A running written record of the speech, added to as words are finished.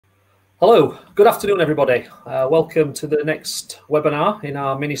Hello, good afternoon everybody. Welcome to the next webinar in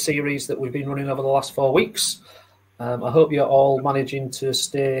our mini-series that we've been running over the last 4 weeks. I hope you're all managing to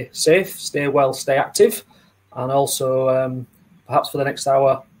stay safe, stay well, stay active, and also perhaps for the next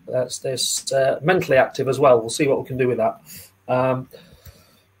hour stay mentally active as well. We'll see what we can do with that.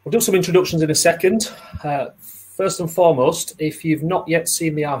 We'll do some introductions in a second. First and foremost, if you've not yet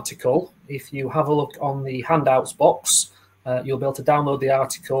seen the article, if you have a look on the handouts box, you'll be able to download the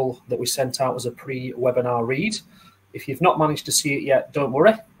article that we sent out as a pre-webinar read. If you've not managed to see it yet, don't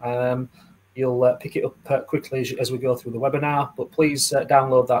worry. You'll pick it up quickly as we go through the webinar, but please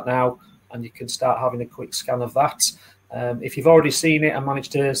download that now and you can start having a quick scan of that. If you've already seen it and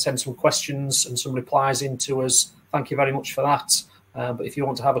managed to send some questions and some replies in to us, thank you very much for that. But if you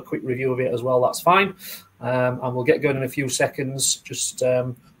want to have a quick review of it as well, that's fine. And we'll get going in a few seconds, just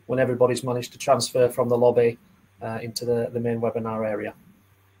when everybody's managed to transfer from the lobby into the main webinar area.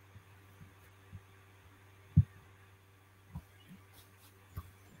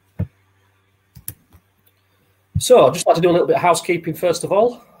 So I'd just like to do a little bit of housekeeping first of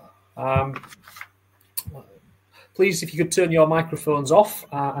all. Please, if you could turn your microphones off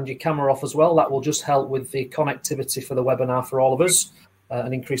and your camera off as well, that will just help with the connectivity for the webinar for all of us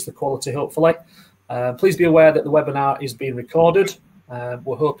and increase the quality hopefully. Please be aware that the webinar is being recorded.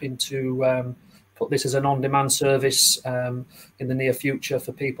 We're hoping to put this as an on-demand service in the near future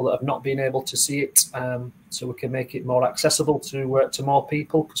for people that have not been able to see it, so we can make it more accessible to more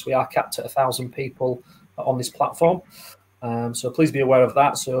people, because we are capped at 1,000 people on this platform. So please be aware of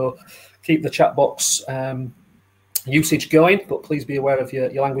that. So keep the chat box usage going, but please be aware of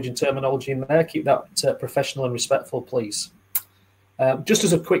your language and terminology in there. Keep that professional and respectful, please. Just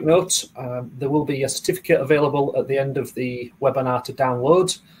as a quick note, there will be a certificate available at the end of the webinar to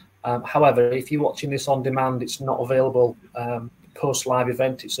download. However, if you're watching this on demand, it's not available post live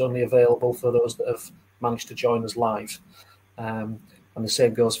event. It's only available for those that have managed to join us live. And the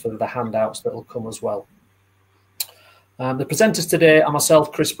same goes for the handouts that will come as well. The presenters today are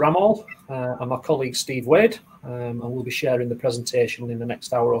myself, Chris Bramall, and my colleague Steve Wade, and we'll be sharing the presentation in the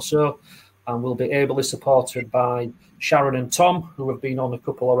next hour or so. And we'll be ably supported by Sharon and Tom, who have been on a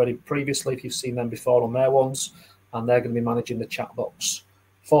couple already previously, if you've seen them before on their ones, and they're going to be managing the chat box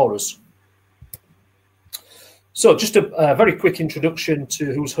for us. So just a very quick introduction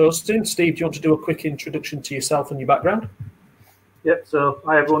to who's hosting. Steve, do you want to do a quick introduction to yourself and your background? Yep, so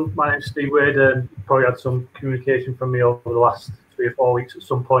hi everyone, my name's Steve Wade. Probably had some communication from me over the last 3 or 4 weeks at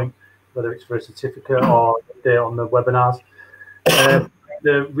some point, whether it's for a certificate or an update on the webinars.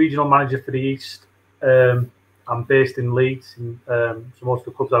 The regional manager for the East. I'm based in Leeds, and so most of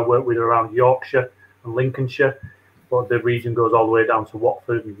the clubs I work with are around Yorkshire and Lincolnshire, but the region goes all the way down to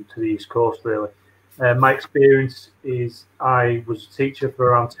Watford and to the East Coast, really. My experience is I was a teacher for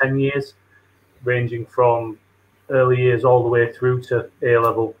around 10 years, ranging from early years all the way through to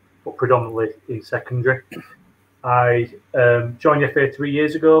A-level, but predominantly in secondary. I joined the FA 3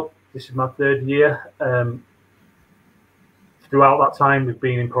 years ago. This is my 3rd year. Throughout that time, we've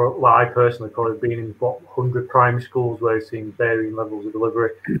been in, well, I personally probably been in what, 100 primary schools where I've seen varying levels of delivery,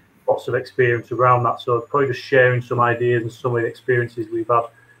 lots of experience around that. So probably just sharing some ideas and some of the experiences we've had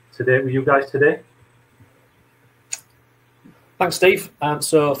today with you guys today. Thanks, Steve.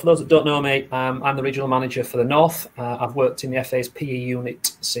 So for those that don't know me, I'm the regional manager for the North. I've worked in the FA's PE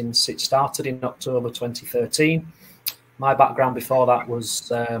unit since it started in October 2013. My background before that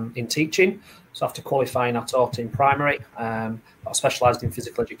was in teaching. So after qualifying, I taught in primary. I specialised in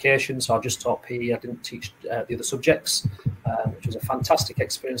physical education, so I just taught PE. I didn't teach the other subjects, which was a fantastic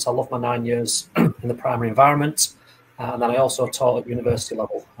experience. I loved my 9 years in the primary environment. And then I also taught at university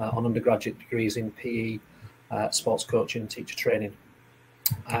level on undergraduate degrees in PE, sports coaching and teacher training.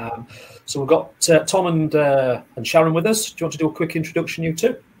 So we've got Tom and Sharon with us. Do you want to do a quick introduction, you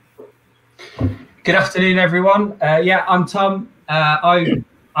two? Good afternoon, everyone. Yeah, I'm Tom.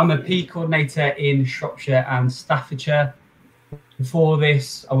 I'm a PE coordinator in Shropshire and Staffordshire. Before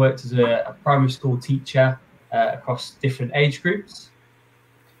this, I worked as a primary school teacher across different age groups.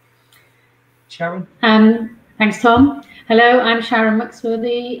 Sharon? Thanks, Tom. Hello, I'm Sharon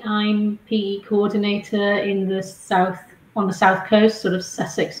Muxworthy. I'm PE coordinator in the south, on the south coast, sort of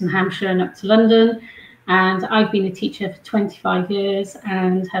Sussex and Hampshire and up to London. And I've been a teacher for 25 years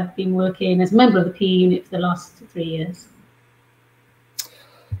and have been working as a member of the PE unit for the last 3 years.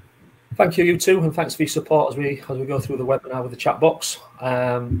 Thank you, you two, and thanks for your support as we go through the webinar with the chat box.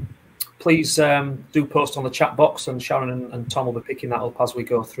 Please do post on the chat box, and Sharon and Tom will be picking that up as we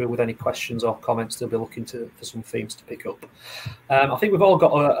go through with any questions or comments. They'll be looking for some themes to pick up. I think we've all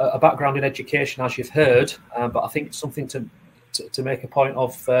got a background in education, as you've heard, but I think something to make a point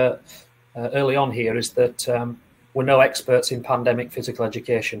of early on here is that we're no experts in pandemic physical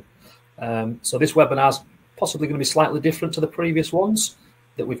education. So this webinar is possibly going to be slightly different to the previous ones,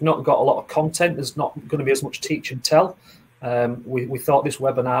 that we've not got a lot of content. There's not going to be as much teach and tell. We thought this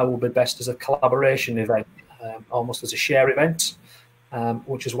webinar would be best as a collaboration event, almost as a share event,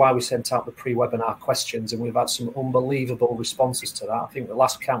 which is why we sent out the pre-webinar questions, and we've had some unbelievable responses to that. I think the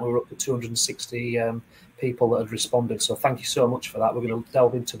last count we were up to 260 people that had responded. So thank you so much for that. We're going to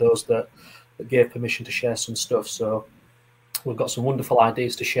delve into those that gave permission to share some stuff. So we've got some wonderful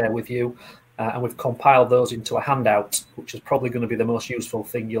ideas to share with you, and we've compiled those into a handout, which is probably going to be the most useful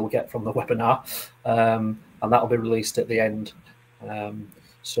thing you'll get from the webinar, and that'll be released at the end.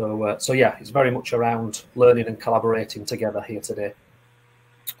 So yeah, it's very much around learning and collaborating together here today.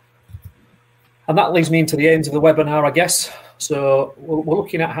 And that leads me into the end of the webinar, I guess. So we're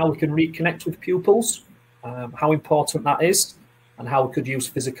looking at how we can reconnect with pupils, how important that is, and how we could use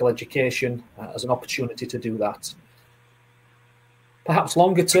physical education as an opportunity to do that. Perhaps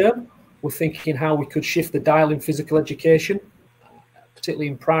longer term, we're thinking how we could shift the dial in physical education, particularly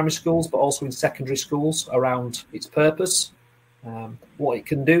in primary schools, but also in secondary schools, around its purpose, what it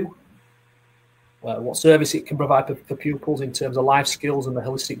can do, what service it can provide for pupils in terms of life skills and the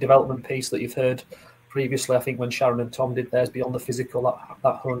holistic development piece that you've heard previously. I think when Sharon and Tom did theirs beyond the physical,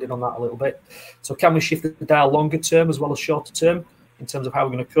 that honed in on that a little bit. So can we shift the dial longer term as well as shorter term in terms of how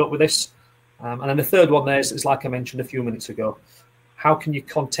we're going to cope with this? And then the third one there is like I mentioned a few minutes ago. How can you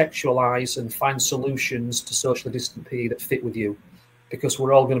contextualize and find solutions to socially distant PE that fit with you? Because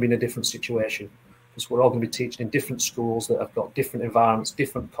we're all going to be in a different situation. Because we're all going to be teaching in different schools that have got different environments,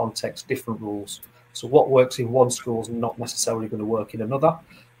 different contexts, different rules. So what works in one school is not necessarily going to work in another.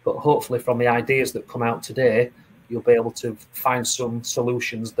 But hopefully from the ideas that come out today, you'll be able to find some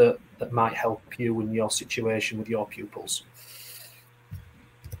solutions that might help you in your situation with your pupils.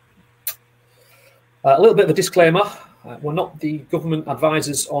 A little bit of a disclaimer. We're not the government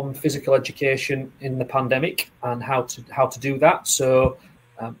advisors on physical education in the pandemic and how to do that. So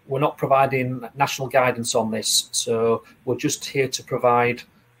we're not providing national guidance on this. So we're just here to provide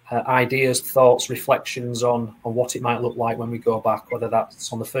ideas, thoughts, reflections on what it might look like when we go back, whether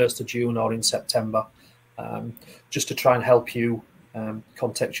that's on the 1st of June or in September, just to try and help you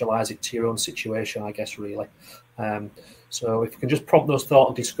contextualize it to your own situation, I guess, really. So if you can just prompt those thought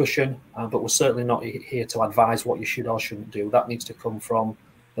and discussion, but we're certainly not here to advise what you should or shouldn't do. That needs to come from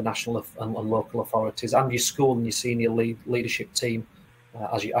the national and local authorities and your school and your senior leadership team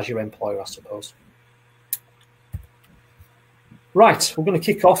as your employer, I suppose. Right, we're going to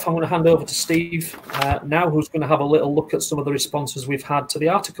kick off. I'm going to hand over to Steve now, who's going to have a little look at some of the responses we've had to the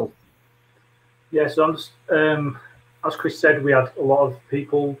article. Yeah, so I'm just, as Chris said, we had a lot of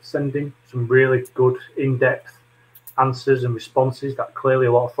people sending some really good in-depth answers and responses that clearly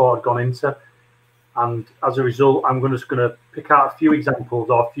a lot of thought had gone into. And as a result, I'm just going to pick out a few examples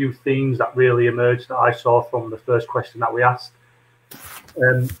or a few themes that really emerged that I saw from the first question that we asked.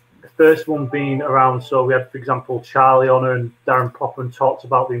 The first one being around, so we had, for example, Charlie Honor and Darren Popham talked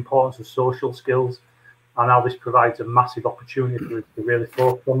about the importance of social skills and how this provides a massive opportunity to really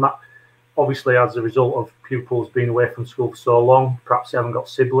focus on that. Obviously, as a result of pupils being away from school for so long, perhaps they haven't got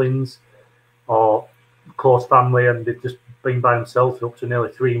siblings or close family and they've just been by themselves for up to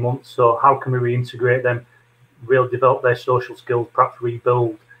nearly 3 months. So how can we reintegrate them, really develop their social skills, perhaps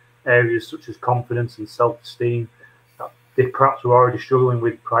rebuild areas such as confidence and self-esteem that they perhaps were already struggling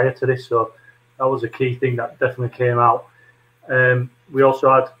with prior to this? So that was a key thing that definitely came out. We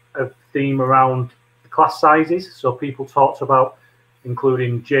also had a theme around the class sizes. So people talked about,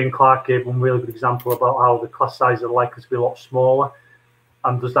 including Jane Clark gave one really good example about how the class sizes are likely to be a lot smaller.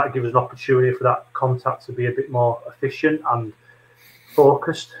 And does that give us an opportunity for that contact to be a bit more efficient and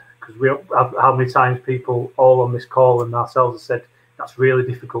focused? Because we have how many times people all on this call and ourselves have said that's really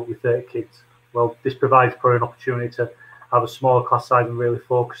difficult with 30 kids. Well, this provides for an opportunity to have a smaller class size and really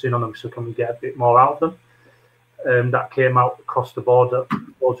focus in on them. So can we get a bit more out of them? That came out across the board,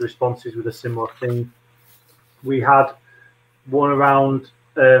 loads of responses with a similar thing. We had one around,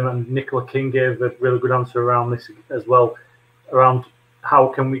 and Nicola King gave a really good answer around this as well, around how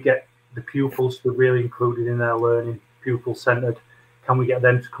can we get the pupils to be really included in their learning, pupil-centred? Can we get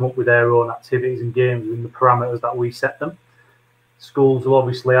them to come up with their own activities and games within the parameters that we set them? Schools will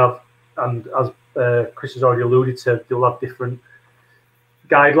obviously have, and as Chris has already alluded to, they'll have different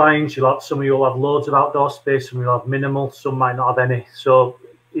guidelines. Some of you will have loads of outdoor space, some of you will have minimal, some might not have any. So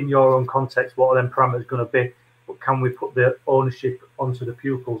in your own context, what are them parameters going to be? But can we put the ownership onto the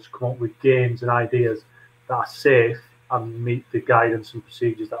pupils to come up with games and ideas that are safe and meet the guidance and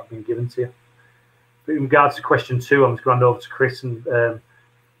procedures that have been given to you? But in regards to question 2, I'm just going over to Chris and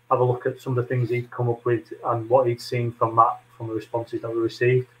have a look at some of the things he'd come up with and what he'd seen from that, from the responses that we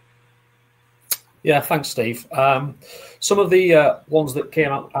received. Yeah, thanks, Steve. Some of the ones that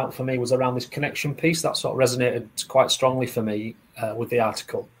came out for me was around this connection piece. That sort of resonated quite strongly for me with the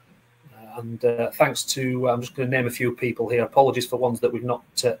article. And thanks to, I'm just going to name a few people here. Apologies for ones that we've not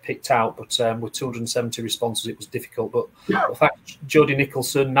picked out, but with 270 responses, it was difficult. But thanks, Jodie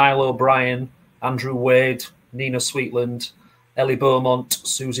Nicholson, Niall O'Brien, Andrew Wade, Nina Sweetland, Ellie Beaumont,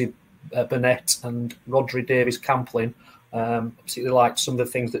 Susie Burnett, and Rodri Davies Camplin. Particularly liked some of the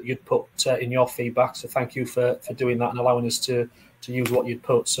things that you'd put in your feedback. So thank you for doing that and allowing us to use what you'd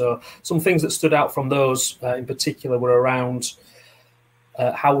put. So some things that stood out from those in particular were around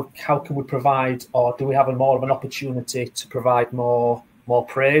how can we provide, or do we have more of an opportunity to provide more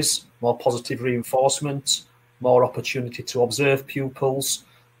praise, more positive reinforcement, more opportunity to observe pupils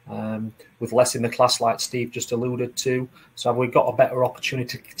with less in the class, like Steve just alluded to. So have we got a better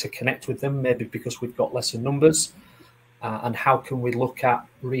opportunity to connect with them, maybe because we've got lesser numbers? And how can we look at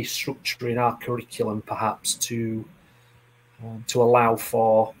restructuring our curriculum perhaps to allow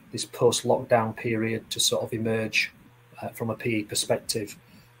for this post-lockdown period to sort of emerge from a PE perspective?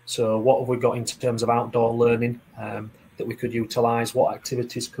 So what have we got in terms of outdoor learning that we could utilise? What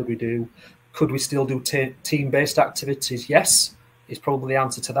activities could we do? Could we still do team-based activities? Yes, is probably the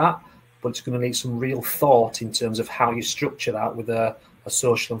answer to that, but it's going to need some real thought in terms of how you structure that with a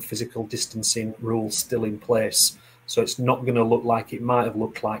social and physical distancing rule still in place. So it's not going to look like it might have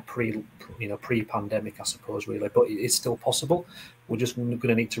looked like pre-pandemic, I suppose, really, but it's still possible. We're just going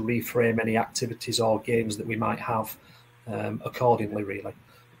to need to reframe any activities or games that we might have accordingly, really.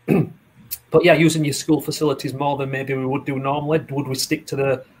 But yeah, using your school facilities more than maybe we would do normally. Would we stick to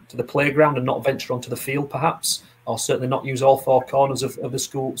the playground and not venture onto the field, perhaps, or certainly not use all four corners of the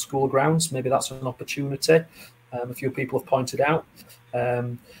school grounds? Maybe that's an opportunity. A few people have pointed out.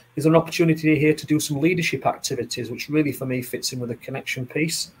 Is there an opportunity here to do some leadership activities, which really for me fits in with the connection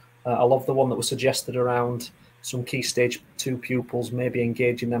piece? I love the one that was suggested around some key stage 2 pupils, maybe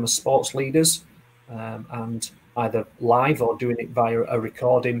engaging them as sports leaders and either live or doing it via a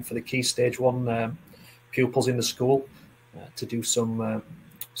recording for the key stage 1 pupils in the school to do some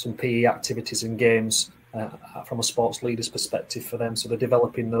PE activities and games from a sports leader's perspective for them. So they're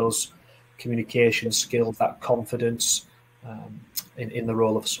developing those communication skills, that confidence in the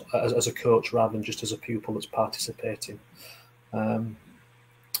role of as a coach rather than just as a pupil that's participating.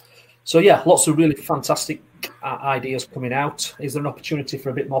 So yeah, lots of really fantastic ideas coming out. Is there an opportunity for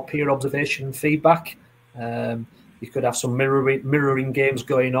a bit more peer observation and feedback? You could have some mirroring games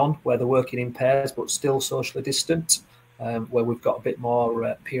going on where they're working in pairs but still socially distant, where we've got a bit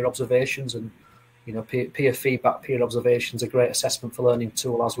more peer observations and peer feedback, peer observations, a great assessment for learning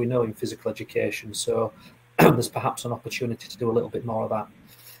tool, as we know in physical education. So there's perhaps an opportunity to do a little bit more of that.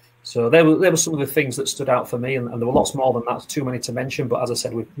 So there were some of the things that stood out for me, and there were lots more than that. It's too many to mention, but as I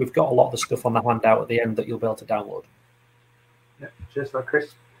said, we've got a lot of the stuff on the handout at the end that you'll be able to download. Yeah, cheers for that,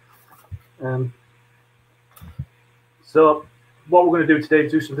 Chris. So what we're going to do today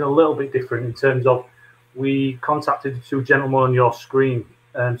is do something a little bit different in terms of we contacted the 2 gentlemen on your screen,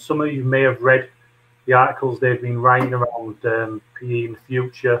 and some of you may have read the articles they've been writing around PE in the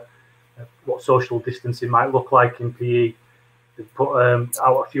future, what social distancing might look like in PE. They've put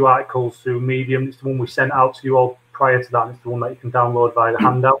out a few articles through Medium. It's the one we sent out to you all prior to that. It's the one that you can download via the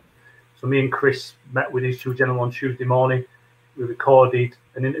handout. So me and Chris met with these 2 gentlemen on Tuesday morning. We recorded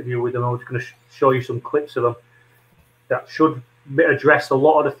an interview with them. I was going to show you some clips of them that should address a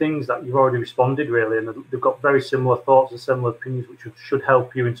lot of the things that you've already responded, really. And they've got very similar thoughts and similar opinions, which should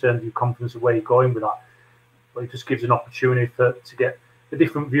help you in terms of your confidence of where you're going with that. But it just gives an opportunity to get a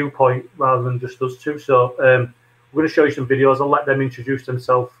different viewpoint rather than just us 2. So we're going to show you some videos. I'll let them introduce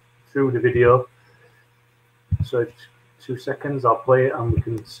themselves through the video. So 2 seconds, I'll play it and we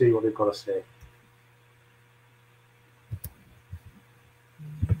can see what they've got to say.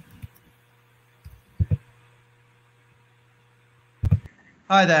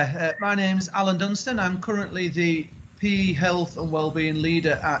 Hi there, my name's Alan Dunstan. I'm currently the PE Health and Wellbeing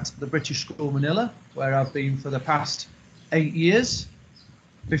Leader at the British School Manila, where I've been for the past 8 years.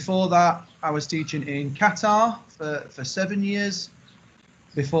 Before that, I was teaching in Qatar for 7 years.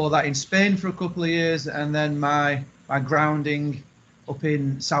 Before that, in Spain for a couple of years, and then my grounding up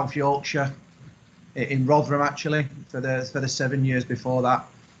in South Yorkshire, in Rotherham actually, for the 7 years before that.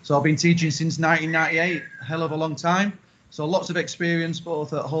 So I've been teaching since 1998, a hell of a long time. So lots of experience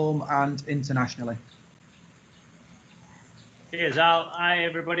both at home and internationally. Cheers, Al. Hi,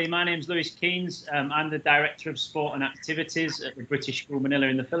 everybody. My name's Lewis Keynes. I'm the Director of Sport and Activities at the British School Manila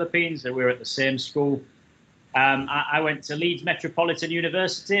in the Philippines. So we're at the same school. I went to Leeds Metropolitan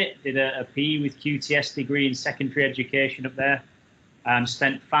University, did a PE with QTS degree in secondary education up there.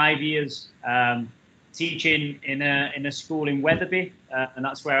 Spent 5 years teaching in a school in Wetherby, and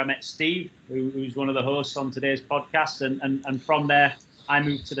that's where I met Steve, who's one of the hosts on today's podcast. And from there, I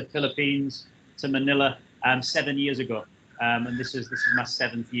moved to the Philippines, to Manila, 7 years ago, and this is my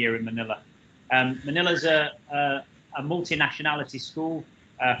 7th year in Manila. Manila's a multinationality school,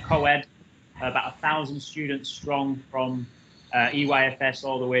 co-ed, about 1,000 students strong from EYFS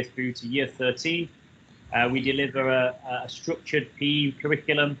all the way through to year 13. We deliver a structured PE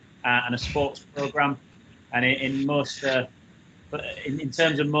curriculum and a sports program, and in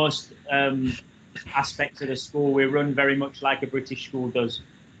terms of most aspects of the school, we run very much like a British school does.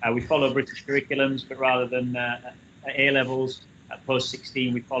 We follow British curriculums, but rather than at A levels, at post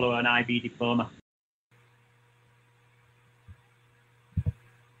 16, we follow an IB diploma.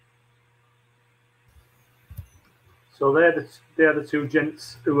 So they're the two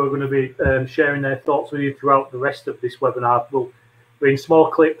gents who are going to be sharing their thoughts with you throughout the rest of this webinar. We're in small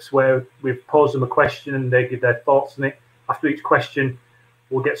clips where we've posed them a question and they give their thoughts on it. After each question,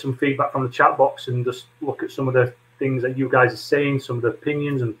 we'll get some feedback from the chat box and just look at some of the things that you guys are saying, some of the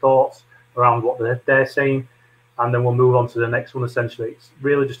opinions and thoughts around what they're saying, and then we'll move on to the next one. Essentially, it's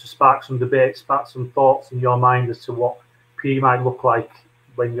really just to spark some debate, spark some thoughts in your mind as to what PE might look like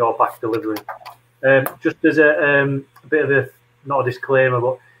when you're back delivering. Just as a bit of not a disclaimer,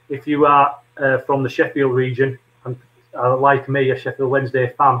 but if you are from the Sheffield region and like me, a Sheffield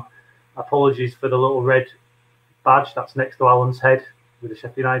Wednesday fan, apologies for the little red badge that's next to Alan's head with the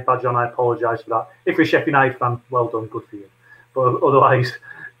Sheffield United badge on. I apologise for that. If you're a Sheffield United fan, well done, good for you. But otherwise,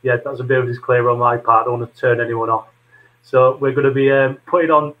 yeah, that's a bit of a disclaimer on my part. I don't want to turn anyone off. So we're going to be putting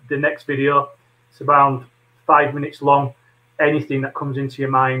on the next video. It's around 5 minutes long. Anything that comes into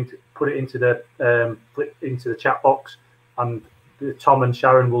your mind, put it into the chat box, and Tom and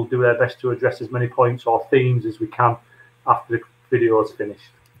Sharon will do their best to address as many points or themes as we can after the video is finished.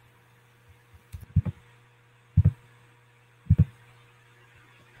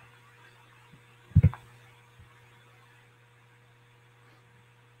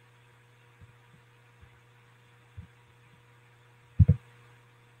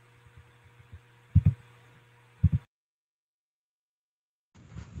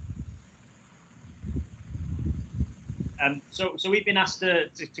 So we've been asked to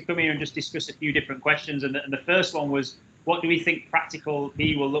come here and just discuss a few different questions, and the first one was, what do we think practical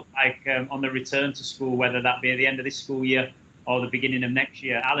PE will look like on the return to school, whether that be at the end of this school year or the beginning of next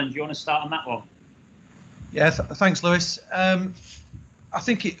year? Alan, do you want to start on that one? Yeah, thanks, Lewis. I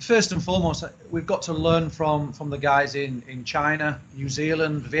think first and foremost, we've got to learn from the guys in China, New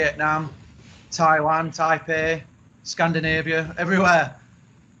Zealand, Vietnam, Taiwan, Taipei, Scandinavia, everywhere.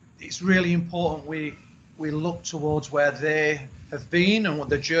 It's really important we look towards where they have been and what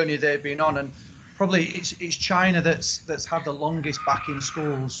the journey they've been on, and probably it's China that's had the longest back in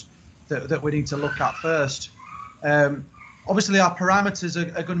schools that we need to look at first. Obviously, our parameters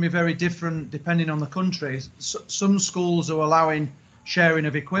are going to be very different depending on the country. Some schools are allowing sharing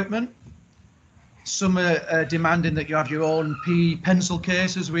of equipment. Some are demanding that you have your own PE pencil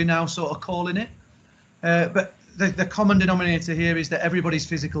case, as we're now sort of calling it. But the common denominator here is that everybody's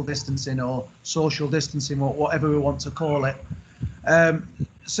physical distancing or social distancing, or whatever we want to call it.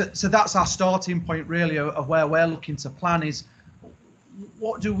 So that's our starting point, really, of where we're looking to plan is,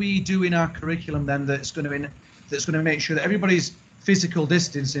 what do we do in our curriculum then that's going to make sure that everybody's physical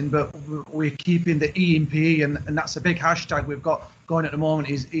distancing, but we're keeping the E in PE, and that's a big hashtag we've got going at the moment,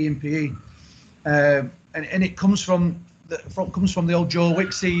 is E in PE, and it comes from the old Joe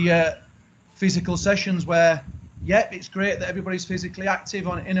Wixie physical sessions where, yeah, it's great that everybody's physically active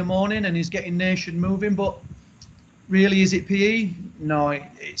in the morning and is getting nation moving, but really, is it PE? No,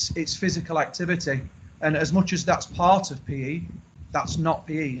 it's physical activity, and as much as that's part of PE, that's not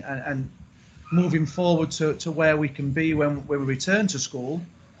PE. And moving forward to where we can be when we return to school,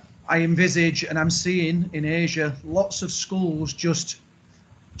 I envisage, and I'm seeing in Asia, lots of schools just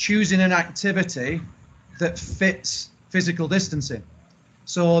choosing an activity that fits physical distancing.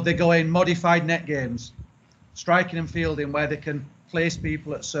 So they're going modified net games, striking and fielding, where they can place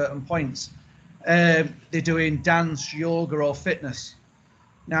people at certain points. They're doing dance, yoga, or fitness.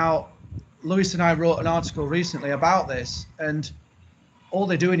 Now, Lewis and I wrote an article recently about this, and all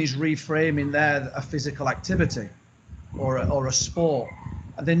they're doing is reframing a physical activity or a sport,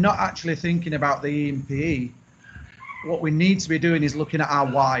 and they're not actually thinking about the E in PE. What we need to be doing is looking at our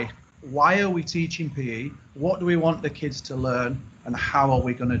why. Why are we teaching PE? What do we want the kids to learn, and how are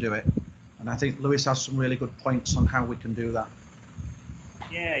we going to do it? And I think Lewis has some really good points on how we can do that.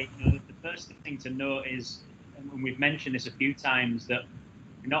 Yeah, the first thing to note is and we've mentioned this a few times, that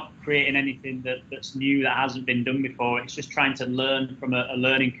we're not creating anything that's new, that hasn't been done before. It's just trying to learn from a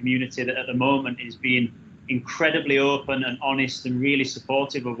learning community that at the moment is being incredibly open and honest and really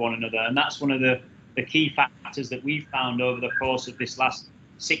supportive of one another. And that's one of the key factors that we've found over the course of this last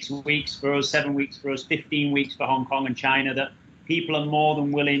 6 weeks for us, 7 weeks for us, 15 weeks for Hong Kong and China, that people are more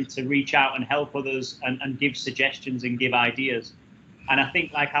than willing to reach out and help others and give suggestions and give ideas. And I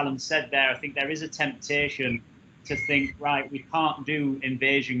think, like Alan said there, I think there is a temptation to think, right, we can't do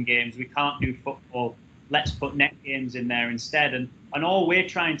invasion games, we can't do football, let's put net games in there instead. And all we're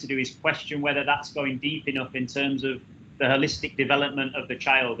trying to do is question whether that's going deep enough in terms of the holistic development of the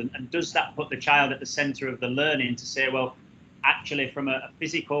child. And does that put the child at the centre of the learning to say, well, actually from a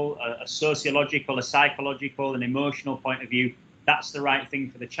physical, a sociological, a psychological, an emotional point of view, that's the right thing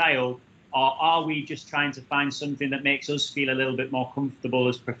for the child? Or are we just trying to find something that makes us feel a little bit more comfortable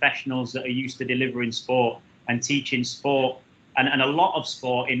as professionals that are used to delivering sport and teaching sport and a lot of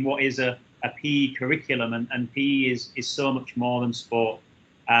sport in what is a PE curriculum? And PE is so much more than sport.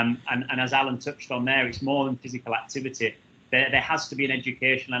 And as Alan touched on there, it's more than physical activity. There has to be an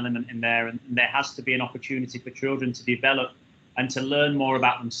educational element in there, and there has to be an opportunity for children to develop and to learn more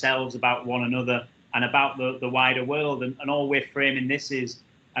about themselves, about one another, and about the wider world. And all we're framing this is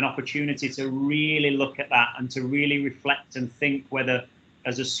an opportunity to really look at that and to really reflect and think whether,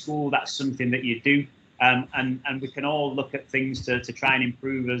 as a school, that's something that you do. And we can all look at things to try and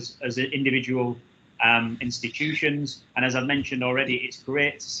improve as individual institutions. And as I've mentioned already, it's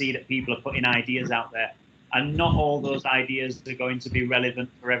great to see that people are putting ideas out there. And not all those ideas are going to be relevant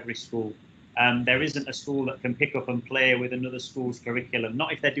for every school. There isn't a school that can pick up and play with another school's curriculum,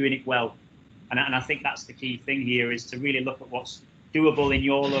 not if they're doing it well. And I think that's the key thing here, is to really look at what's doable in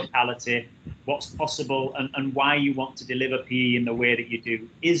your locality, what's possible, and why you want to deliver PE in the way that you do.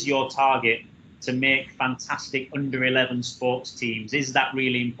 Is your target to make fantastic under-11 sports teams? Is that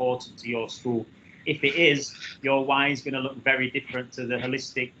really important to your school? If it is, your why is going to look very different to the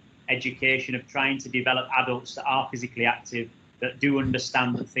holistic education of trying to develop adults that are physically active, that do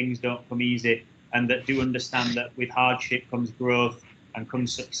understand that things don't come easy, and that do understand that with hardship comes growth and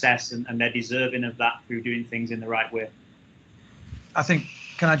comes success, and they're deserving of that through doing things in the right way. I think,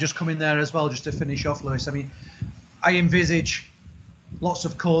 can I just come in there as well, just to finish off, Lewis? I mean, I envisage lots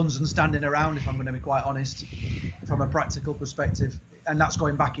of cones and standing around, if I'm going to be quite honest, from a practical perspective. And that's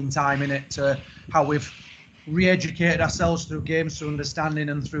going back in time, innit, to how we've re-educated ourselves through games, through understanding,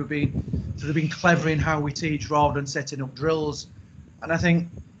 and through being clever in how we teach rather than setting up drills. And I think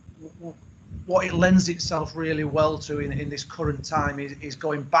what it lends itself really well to in this current time is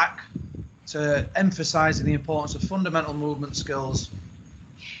going back to emphasising the importance of fundamental movement skills,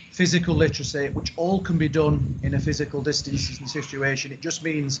 physical literacy, which all can be done in a physical distancing situation. It just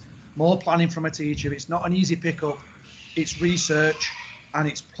means more planning from a teacher. It's not an easy pickup. It's research and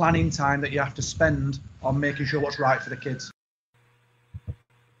it's planning time that you have to spend on making sure what's right for the kids.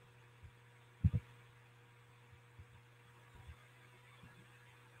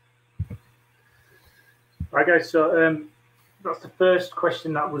 Right, guys, so that's the first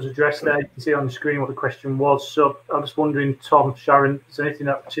question that was addressed there. You can see on the screen what the question was. So I'm just wondering, Tom, Sharon, is there anything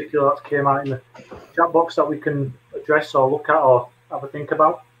that particular that came out in the chat box that we can address or look at or have a think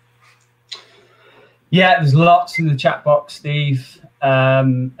about? Yeah, there's lots in the chat box, Steve.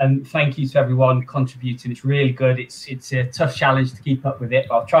 And thank you to everyone contributing. It's really good. It's a tough challenge to keep up with it,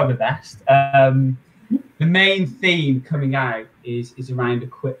 but I'll try my best. The main theme coming out is around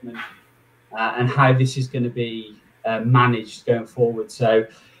equipment and how this is going to be managed going forward. So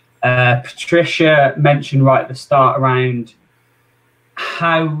Patricia mentioned right at the start around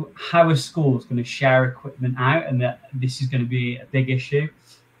how a school is going to share equipment out, and that this is going to be a big issue.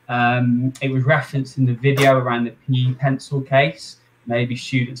 It was referenced in the video around the PE pencil case. Maybe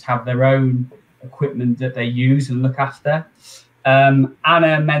students have their own equipment that they use and look after.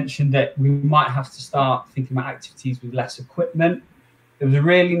 Anna mentioned that we might have to start thinking about activities with less equipment. There was a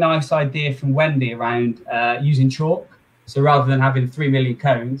really nice idea from Wendy around using chalk. So rather than having 3 million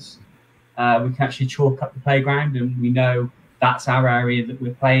cones, we can actually chalk up the playground, and we know that's our area that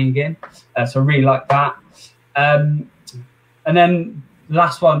we're playing in. So I really like that. And then the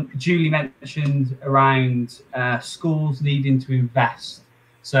last one, Julie mentioned around schools needing to invest.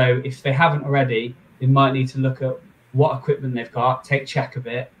 So if they haven't already, they might need to look at what equipment they've got, take check of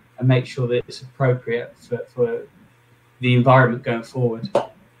it, and make sure that it's appropriate for the environment going forward. I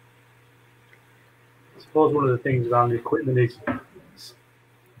suppose one of the things around the equipment is,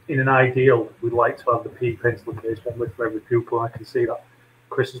 in an ideal, we'd like to have the PE pencil case for every pupil. I can see that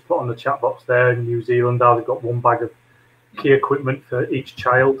Chris has put on the chat box there in New Zealand how they've got one bag of key equipment for each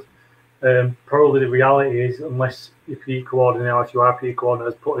child. Probably the reality is, unless your PE coordinator, or if you are PE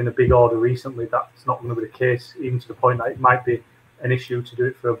coordinator, has put in a big order recently, that's not going to be the case, even to the point that it might be an issue to do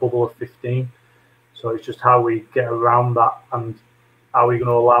it for a bubble of 15. So it's just how we get around that, and how we're going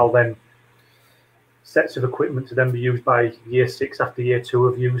to allow then sets of equipment to then be used by year 6 after year 2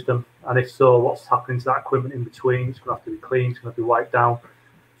 have used them. And if so, what's happening to that equipment in between? It's going to have to be cleaned, it's going to be wiped down.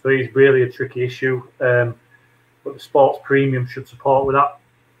 So it is really a tricky issue. But the sports premium should support with that.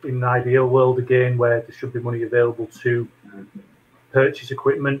 In an ideal world, again, where there should be money available to purchase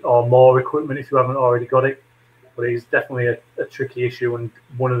equipment or more equipment if you haven't already got it. But it is definitely a tricky issue, and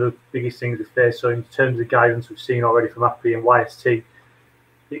one of the biggest things we face. So in terms of guidance we've seen already from AFPI and YST,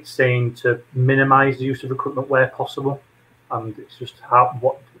 it's saying to minimise the use of equipment where possible. And it's just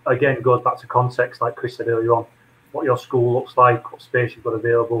what again goes back to context, like Chris said earlier on, what your school looks like, what space you've got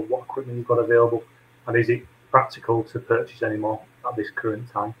available, what equipment you've got available, and is it practical to purchase anymore at this current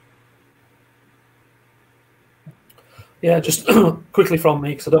time. Yeah, just quickly from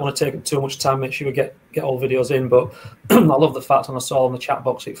me, because I don't want to take up too much time, make sure we get all videos in, but I love the fact, and I saw in the chat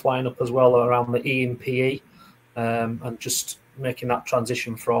box it flying up as well around the E and PE, and just making that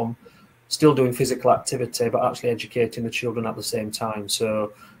transition from still doing physical activity but actually educating the children at the same time.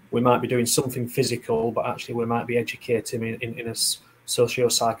 So we might be doing something physical, but actually we might be educating in a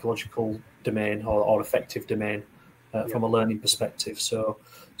socio-psychological domain or affective domain from a learning perspective. So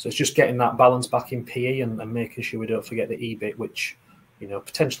it's just getting that balance back in PE and making sure we don't forget the E bit, which, you know,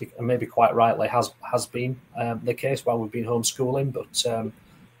 potentially and maybe quite rightly has been the case while we've been homeschooling.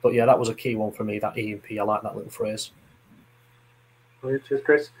 But yeah, that was a key one for me, that E and P. I like that little phrase. Cheers,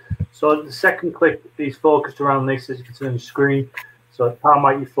 Chris. So the second clip is focused around this, as you can see on the screen. So how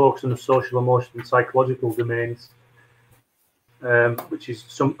might you focus on the social, emotional, and psychological domains? Which is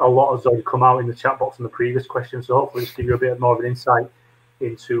a lot has already come out in the chat box on the previous question. So hopefully just give you a bit more of an insight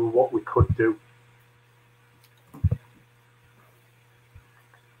into what we could do.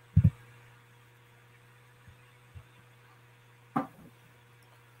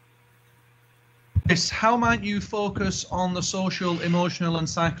 How might you focus on the social, emotional, and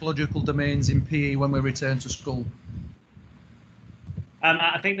psychological domains in PE when we return to school?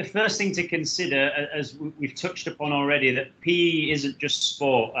 I think the first thing to consider, as we've touched upon already, that PE isn't just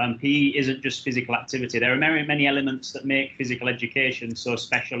sport, PE isn't just physical activity. There are many elements that make physical education so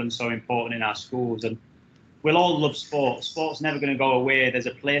special and so important in our schools. And we'll all love sport. Sport's never going to go away. There's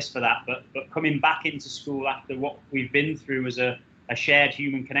a place for that. But coming back into school after what we've been through as a shared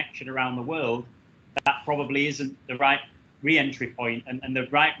human connection around the world, that probably isn't the right re-entry point. And the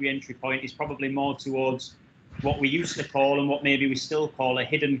right re-entry point is probably more towards what we used to call, and what maybe we still call, a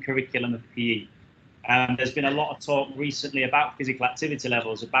hidden curriculum of PE. There's been a lot of talk recently about physical activity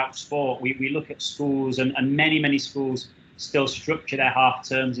levels, about sport. We look at schools, and many schools still structure their half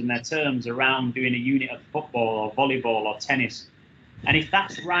terms and their terms around doing a unit of football or volleyball or tennis. And if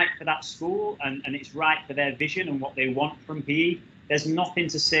that's right for that school, and it's right for their vision and what they want from PE, there's nothing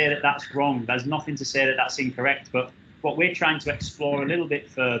to say that that's wrong. There's nothing to say that that's incorrect. But what we're trying to explore a little bit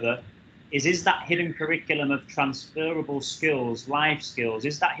further is that hidden curriculum of transferable skills, life skills,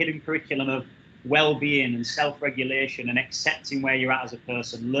 is that hidden curriculum of well-being and self-regulation and accepting where you're at as a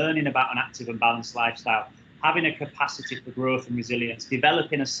person, learning about an active and balanced lifestyle, having a capacity for growth and resilience,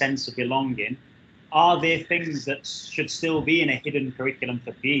 developing a sense of belonging, are there things that should still be in a hidden curriculum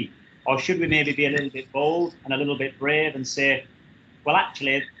for PE? Or should we maybe be a little bit bold and a little bit brave and say, well,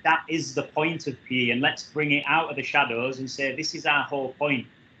 actually, that is the point of PE, and let's bring it out of the shadows and say, this is our whole point.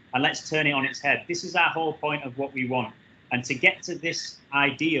 And let's turn it on its head. This is our whole point of what we want. And to get to this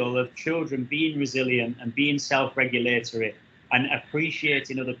ideal of children being resilient and being self-regulatory and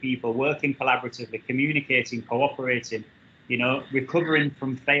appreciating other people, working collaboratively, communicating, cooperating, you know, recovering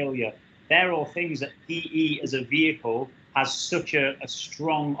from failure, they're all things that PE as a vehicle has such a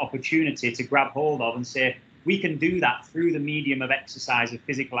strong opportunity to grab hold of and say, we can do that through the medium of exercise, of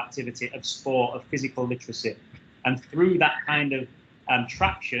physical activity, of sport, of physical literacy. And through that kind of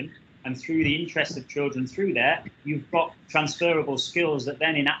traction, and through the interest of children through there, you've got transferable skills that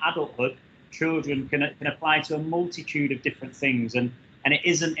then in adulthood, children can apply to a multitude of different things. And it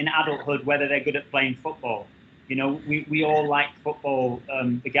isn't in adulthood whether they're good at playing football. You know, we all like football,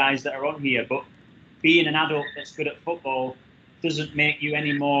 the guys that are on here, but being an adult that's good at football doesn't make you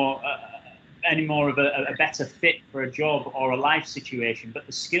any more of a better fit for a job or a life situation. But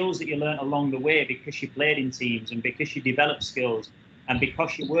the skills that you learn along the way, because you played in teams and because you develop skills, and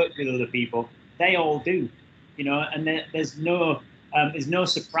because you work with other people, they all do, you know. And there's no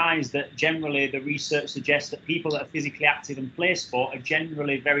surprise that generally the research suggests that people that are physically active and play sport are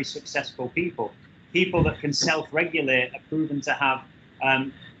generally very successful people. People that can self-regulate are proven to have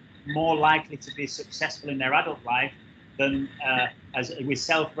more likely to be successful in their adult life than as with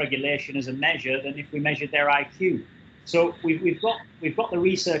self-regulation as a measure than if we measured their IQ. So we've got the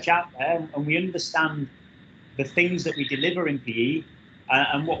research out there, and we understand the things that we deliver in PE,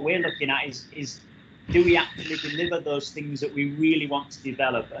 and what we're looking at is do we actually deliver those things that we really want to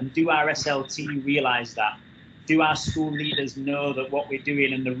develop, and do our SLT realise that? Do our school leaders know that what we're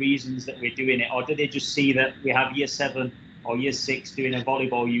doing and the reasons that we're doing it, or do they just see that we have year 7 or year 6 doing a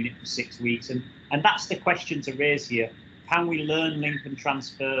volleyball unit for 6 weeks? And that's the question to raise here. Can we learn, link and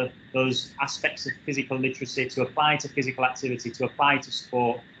transfer those aspects of physical literacy to apply to physical activity, to apply to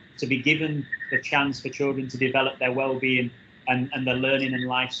sport, to be given the chance for children to develop their well-being and their learning and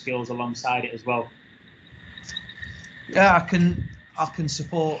life skills alongside it as well? Yeah, I can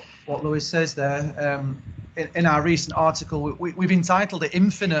support what Lewis says there. In our recent article, we've entitled it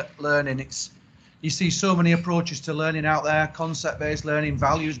Infinite Learning. You see so many approaches to learning out there: concept-based learning,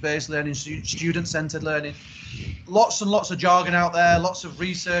 values-based learning, student-centered learning. Lots and lots of jargon out there, lots of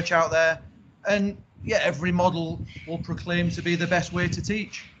research out there, and yeah, every model will proclaim to be the best way to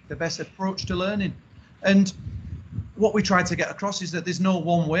teach, the best approach to learning. And what we try to get across is that there's no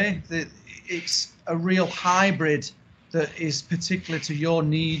one way. It's a real hybrid that is particular to your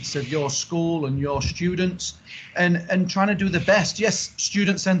needs of your school and your students, and trying to do the best. Yes,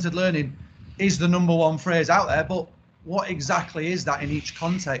 student-centered learning is the #1 phrase out there, but what exactly is that in each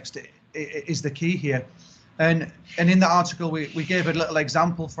context is the key here. And in the article we gave a little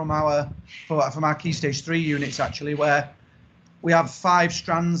example from our Key Stage 3 units, actually, where we have 5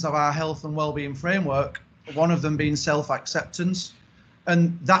 strands of our health and well-being framework, one of them being self-acceptance.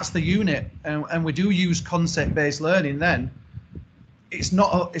 And that's the unit, and we do use concept-based learning. Then it's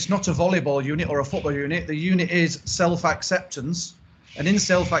not a volleyball unit or a football unit. The unit is self-acceptance, and in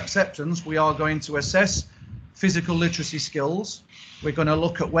self-acceptance we are going to assess physical literacy skills. We're going to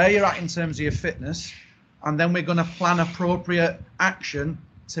look at where you're at in terms of your fitness, and then we're going to plan appropriate action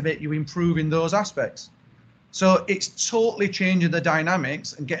to make you improve in those aspects. So it's totally changing the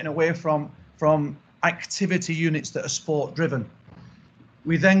dynamics and getting away from activity units that are sport driven.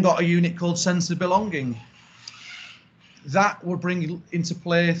 We then got a unit called sense of belonging. That will bring into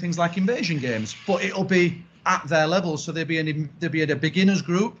play things like invasion games, but it'll be at their level. So there'll be a beginners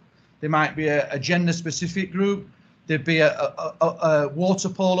group, there might be a gender specific group, there'd be a water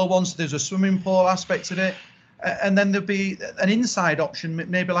polo one, so there's a swimming pool aspect of it, and then there'll be an inside option,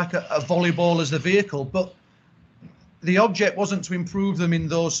 maybe like a volleyball as the vehicle. But the object wasn't to improve them in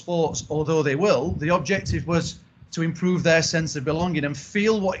those sports, although they will. The objective was to improve their sense of belonging and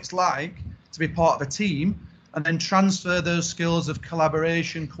feel what it's like to be part of a team, and then transfer those skills of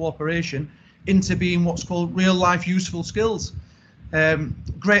collaboration, cooperation into being what's called real life useful skills.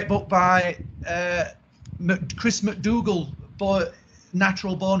 Great book by Chris McDougall,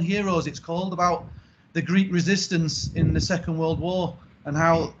 Natural Born Heroes it's called, about the Greek resistance in the Second World War and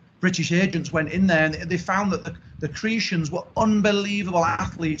how British agents went in there and they found that the Cretians were unbelievable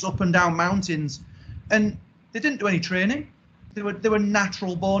athletes up and down mountains, and they didn't do any training. They were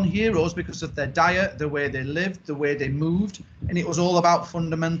natural born heroes because of their diet, the way they lived, the way they moved, and it was all about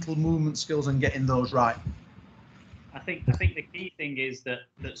fundamental movement skills and getting those right. I think the key thing is that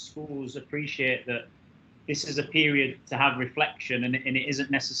schools appreciate that this is a period to have reflection, and it isn't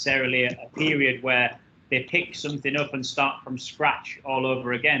necessarily a period where they pick something up and start from scratch all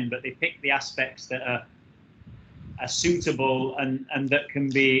over again, but they pick the aspects that are suitable and that can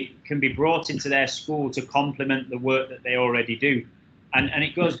be brought into their school to complement the work that they already do. And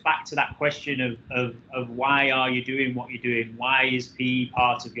it goes back to that question of why are you doing what you're doing? Why is PE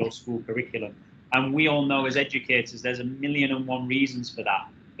part of your school curriculum? And we all know as educators there's 1,000,001 reasons for that.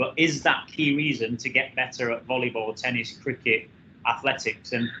 But is that key reason to get better at volleyball, tennis, cricket,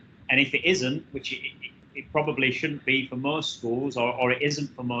 athletics? And if it isn't, which it probably shouldn't be for most schools, or it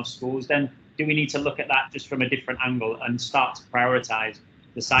isn't for most schools, then do we need to look at that just from a different angle and start to prioritize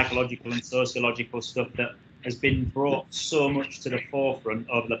the psychological and sociological stuff that has been brought so much to the forefront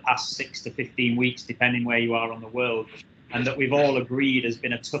over the past 6 to 15 weeks, depending where you are on the world, and that we've all agreed has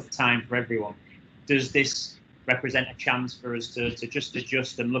been a tough time for everyone? Does this represent a chance for us to just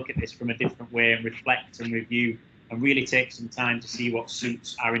adjust and look at this from a different way and reflect and review and really take some time to see what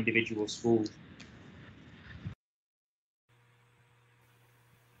suits our individual schools?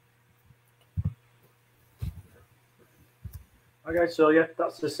 Okay, so yeah,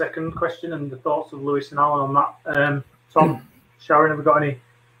 that's the second question and the thoughts of Lewis and Alan on that. Tom, Sharon, have we got any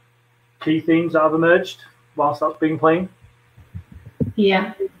key themes that have emerged whilst that's been playing?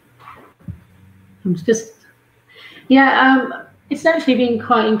 Yeah. It's actually been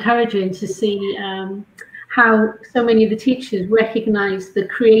quite encouraging to see how so many of the teachers recognise the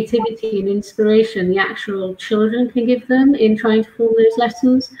creativity and inspiration the actual children can give them in trying to form those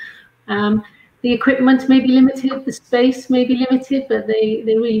lessons. The equipment may be limited, the space may be limited, but they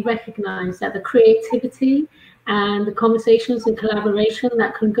really recognise that the creativity and the conversations and collaboration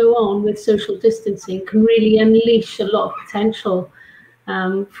that can go on with social distancing can really unleash a lot of potential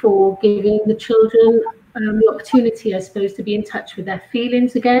for giving the children the opportunity, I suppose, to be in touch with their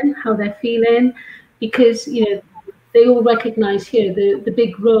feelings again, how they're feeling, because, you know, they all recognise here the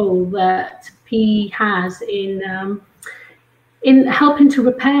big role that PE has in helping to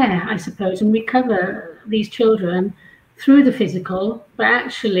repair, I suppose, and recover these children through the physical, but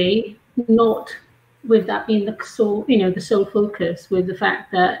actually not with that being the sole, you know, the sole focus, with the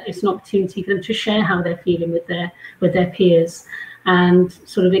fact that it's an opportunity for them to share how they're feeling with their peers and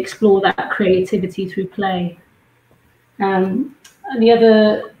sort of explore that creativity through play. And the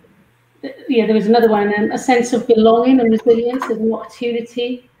other, yeah, there was another one, a sense of belonging and resilience as an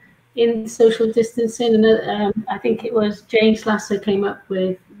opportunity in social distancing. And I think it was James Lasser came up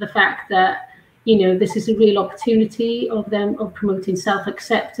with the fact that, you know, this is a real opportunity of promoting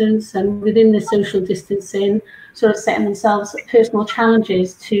self-acceptance, and within the social distancing, sort of setting themselves personal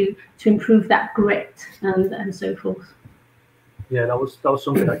challenges to improve that grit and so forth. Yeah, that was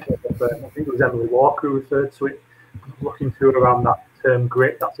something that came up. I think it was Emily Walker who referred to it, looking through around that term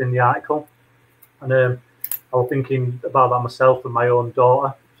grit that's in the article. And I was thinking about that myself and my own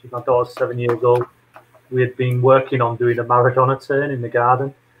daughter. My daughter's 7 years old. We had been working on doing a Maradona turn in the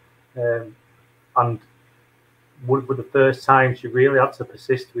garden. And for the first time, she really had to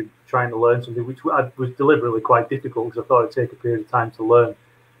persist with trying to learn something, which was deliberately quite difficult because I thought it'd take a period of time to learn.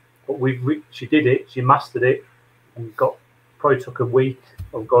 But she did it, she mastered it, and probably took a week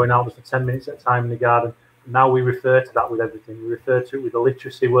of going out just for 10 minutes at a time in the garden. Now we refer to that with everything. We refer to it with the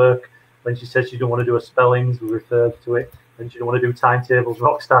literacy work. When she says she don't want to do her spellings, we refer to it. When she don't want to do timetables,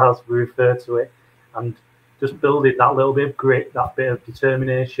 rock stars, we refer to it. And just building that little bit of grit, that bit of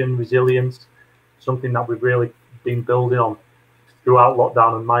determination, resilience, something that we've really been building on throughout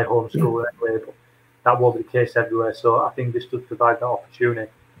lockdown and my homeschool anyway, but that won't be the case everywhere. So I think this does provide that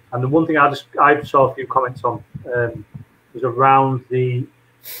opportunity. And the one thing I saw a few comments on was around the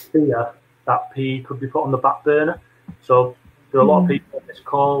fear that PE could be put on the back burner. So there are a lot of people on this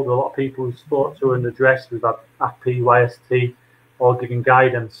call, there are a lot of people who spoke to and addressed. We've had AFP, YST, all giving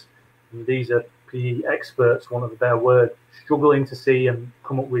guidance. And these are PE experts, one of the better word, struggling to see and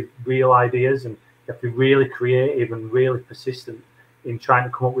come up with real ideas, and you have to be really creative and really persistent in trying to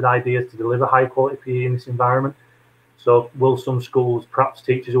come up with ideas to deliver high quality PE in this environment. So will some schools, perhaps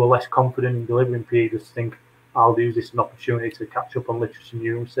teachers who are less confident in delivering PE, just think, I'll use this as an opportunity to catch up on literacy and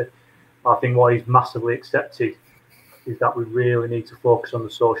numeracy? I think what is massively accepted is that we really need to focus on the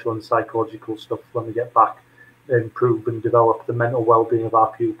social and psychological stuff when we get back, improve and develop the mental well-being of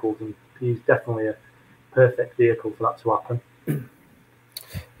our pupils, and PE is definitely a perfect vehicle for that to happen.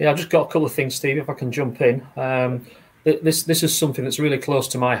 Yeah, I've just got a couple of things, Steve, if I can jump in. This is something that's really close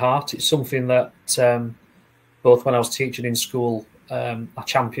to my heart. It's something that both when I was teaching in school, I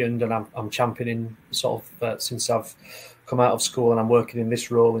championed, and I'm championing sort of since I've come out of school and I'm working in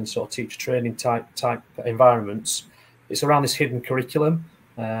this role in sort of teacher training type environments. It's around this hidden curriculum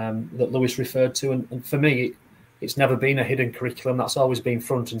that Lewis referred to, and for me, it's never been a hidden curriculum. That's always been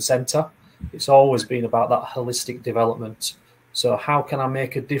front and centre. It's always been about that holistic development. So how can I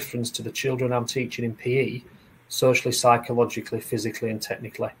make a difference to the children I'm teaching in PE, socially, psychologically, physically, and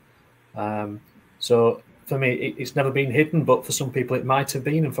technically? So for me, it's never been hidden, but for some people it might have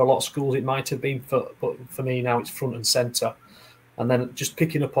been, and for a lot of schools it might have been. But for me now, it's front and centre. And then just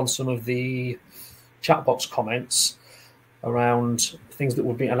picking up on some of the chat box comments around things that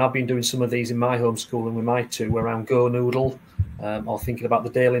would be, and I've been doing some of these in my homeschool and with my two, around Go Noodle, or thinking about the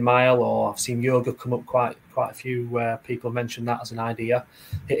Daily Mile, or I've seen yoga come up quite a few people mention that as an idea.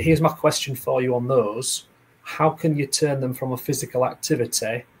 Here's my question for you on those. How can you turn them from a physical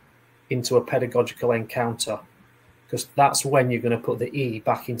activity into a pedagogical encounter? Because that's when you're going to put the E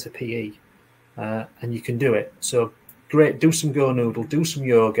back into PE, and you can do it. So great, do some Go Noodle, do some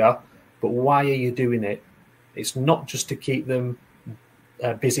yoga, but why are you doing it? It's not just to keep them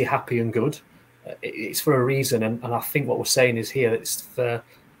busy, happy and good. It's for a reason, and I think what we're saying is here, it's for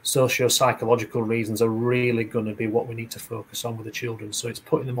socio-psychological reasons are really going to be what we need to focus on with the children. So it's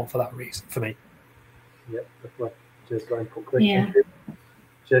putting them on for that reason, for me. Yep, definitely. Cheers, Glenn. Yeah.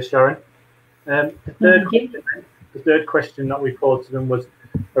 Cheers, Sharon. The third question that we posed to them was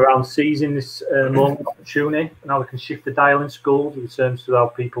around seizing this moment opportunity and how we can shift the dial in schools in terms of how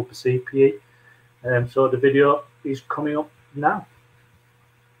people perceive PE. So the video is coming up now.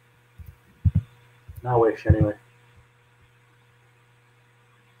 I wish, anyway.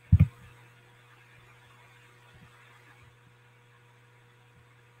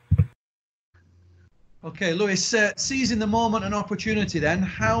 Okay, Lewis, seizing the moment and opportunity then,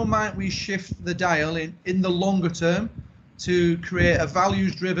 how might we shift the dial in the longer term to create a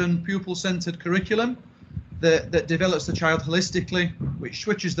values-driven, pupil-centred curriculum that develops the child holistically, which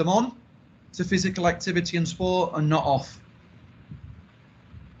switches them on to physical activity and sport and not off?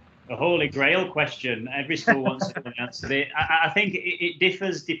 The holy grail question. Every school wants to answer it. I think it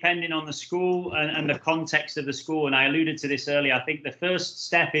differs depending on the school and the context of the school. And I alluded to this earlier. I think the first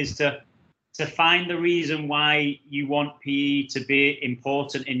step is to find the reason why you want PE to be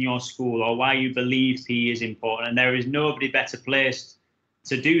important in your school, or why you believe PE is important. And there is nobody better placed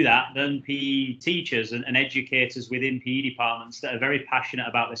to do that than PE teachers and educators within PE departments that are very passionate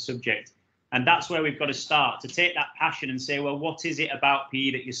about the subject. And that's where we've got to start, to take that passion and say, well, what is it about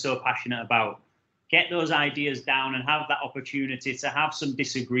PE that you're so passionate about? Get those ideas down and have that opportunity to have some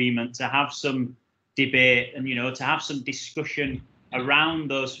disagreement, to have some debate, and, you know, to have some discussion around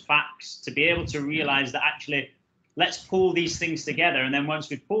those facts, to be able to realize that actually, let's pull these things together. And then once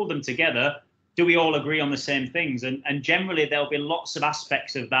we've pulled them together, do we all agree on the same things? And generally, there'll be lots of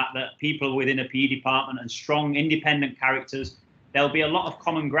aspects of that people within a PE department and strong independent characters, there'll be a lot of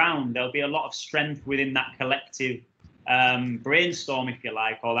common ground. There'll be a lot of strength within that collective brainstorm, if you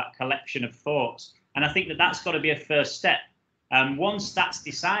like, or that collection of thoughts. And I think that that's got to be a first step. Once that's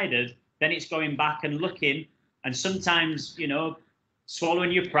decided, then it's going back and looking, and sometimes, you know,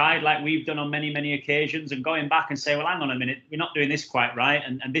 swallowing your pride like we've done on many, many occasions, and going back and say, well, hang on a minute, we're not doing this quite right,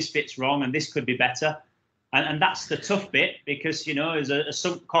 and this bit's wrong, and this could be better. And that's the tough bit, because, you know, as a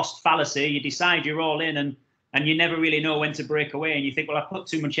sunk cost fallacy, you decide you're all in, and you never really know when to break away, and you think, well, I put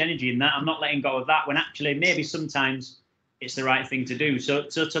too much energy in that, I'm not letting go of that, when actually maybe sometimes it's the right thing to do. So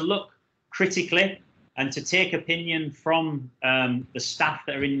to look critically and to take opinion from the staff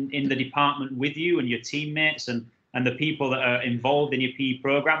that are in the department with you, and your teammates and the people that are involved in your PE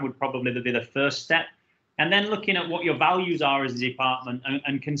program, would probably be the first step. And then looking at what your values are as a department,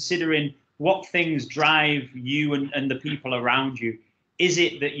 and considering what things drive you and the people around you. Is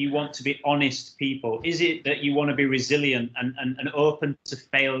it that you want to be honest people? Is it that you want to be resilient and open to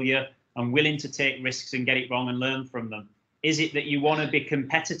failure and willing to take risks and get it wrong and learn from them? Is it that you want to be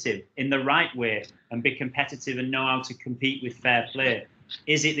competitive in the right way and be competitive and know how to compete with fair play?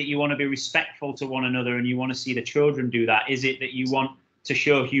 Is it that you want to be respectful to one another and you want to see the children do that? Is it that you want to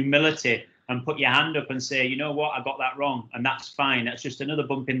show humility and put your hand up and say, you know what, I got that wrong, and that's fine. That's just another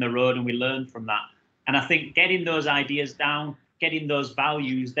bump in the road, and we learn from that. And I think getting those ideas down, getting those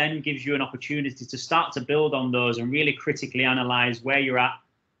values, then gives you an opportunity to start to build on those and really critically analyze where you're at.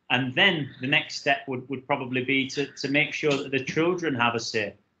 And then the next step would probably be to make sure that the children have a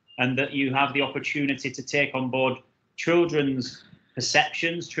say, and that you have the opportunity to take on board children's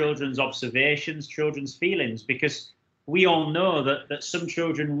perceptions, children's observations, children's feelings, because we all know that some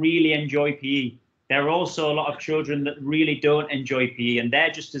children really enjoy PE. There are also a lot of children that really don't enjoy PE, and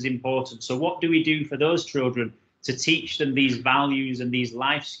they're just as important. So what do we do for those children to teach them these values and these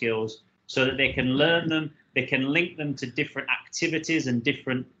life skills so that they can learn them, they can link them to different activities and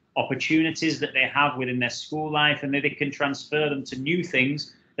different opportunities that they have within their school life, and that they can transfer them to new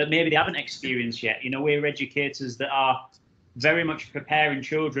things that maybe they haven't experienced yet. You know, we're educators that are very much preparing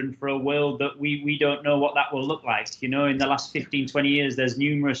children for a world that we don't know what that will look like. You know, in the last 15, 20 years, there's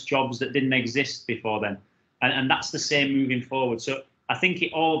numerous jobs that didn't exist before then. And that's the same moving forward. So I think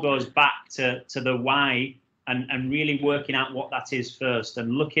it all goes back to the why, and really working out what that is first,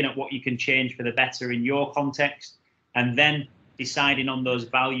 and looking at what you can change for the better in your context, and then deciding on those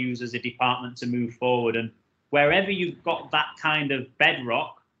values as a department to move forward. And wherever you've got that kind of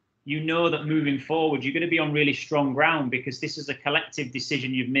bedrock, you know that moving forward, you're going to be on really strong ground, because this is a collective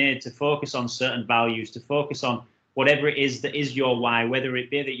decision you've made to focus on certain values, to focus on whatever it is that is your why, whether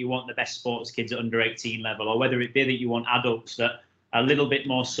it be that you want the best sports kids at under 18 level, or whether it be that you want adults that are a little bit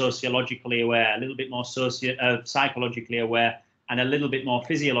more sociologically aware, a little bit more psychologically aware, and a little bit more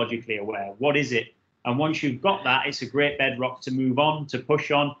physiologically aware. What is it? And once you've got that, it's a great bedrock to move on, to push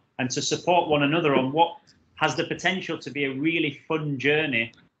on, and to support one another on what has the potential to be a really fun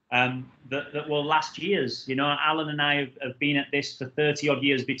journey that will last years. You know, Alan and I have been at this for 30 odd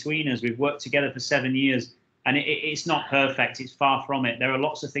years between us. We've worked together for 7 years, and it's not perfect. It's far from it. There are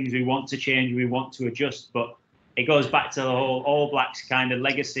lots of things we want to change, we want to adjust, but it goes back to the whole All Blacks kind of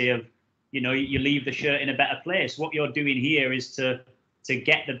legacy of, you know, you leave the shirt in a better place. What you're doing here is to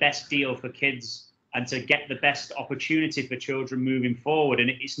get the best deal for kids and to get the best opportunity for children moving forward. And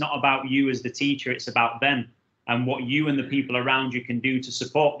it's not about you as the teacher, it's about them and what you and the people around you can do to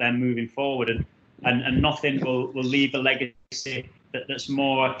support them moving forward. And and nothing will leave a legacy that's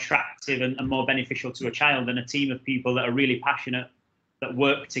more attractive and more beneficial to a child than a team of people that are really passionate, that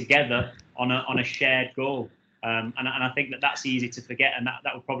work together on a shared goal. And I think that's easy to forget, and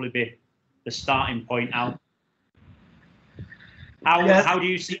that will probably be the starting point out. How do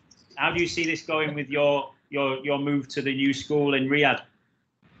you see this going with your move to the new school in Riyadh?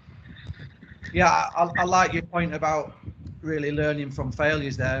 Yeah, I like your point about really learning from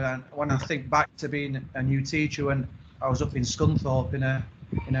failures there. And when I think back to being a new teacher, when I was up in Scunthorpe in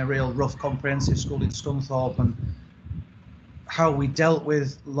a real rough comprehensive school in Scunthorpe, and how we dealt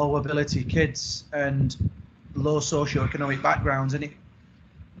with low ability kids and low socioeconomic backgrounds, and it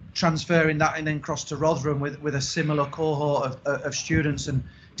transferring that and then cross to Rotherham with a similar cohort of students and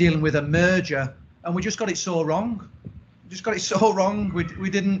dealing with a merger, and we just got it so wrong. We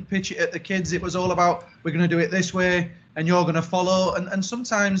didn't pitch it at the kids. It was all about, we're going to do it this way and you're going to follow. And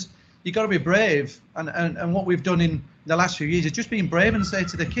sometimes you got to be brave. And what we've done in the last few years is just being brave and say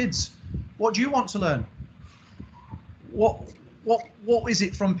to the kids, what do you want to learn? What is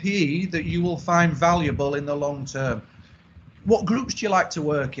it from PE that you will find valuable in the long term? What groups do you like to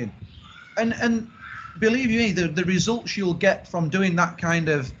work in? And believe me, the results you'll get from doing that kind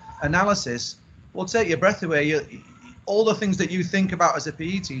of analysis will take your breath away. All the things that you think about as a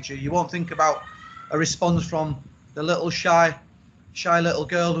PE teacher, you won't think about a response from the little shy little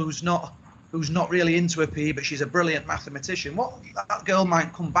girl who's not really into a PE, but she's a brilliant mathematician. What that girl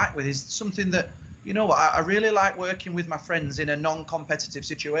might come back with is something that, you know what, I really like working with my friends in a non-competitive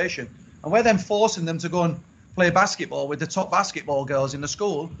situation. And we're then forcing them to go and play basketball with the top basketball girls in the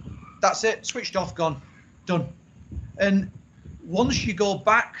school. That's it, switched off, gone, done. And once you go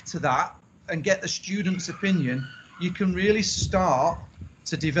back to that and get the student's opinion, you can really start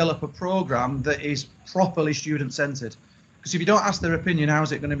to develop a program that is properly student-centered. Because if you don't ask their opinion, how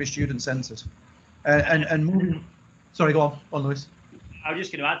is it going to be student-centered? And moving, sorry, go on, Lewis. I was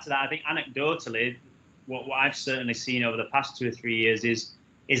just going to add to that. I think anecdotally, what I've certainly seen over the past 2 or 3 years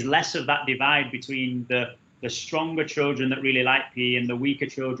is less of that divide between the stronger children that really like PE and the weaker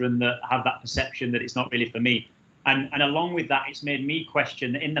children that have that perception that it's not really for me. And along with that, it's made me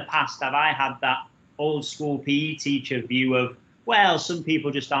question, in the past, have I had that old school PE teacher view of, well, some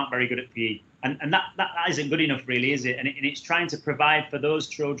people just aren't very good at PE. And that isn't good enough, really, is it? And it's trying to provide for those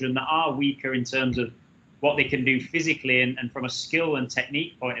children that are weaker in terms of what they can do physically and from a skill and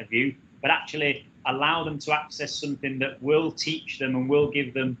technique point of view, but actually allow them to access something that will teach them and will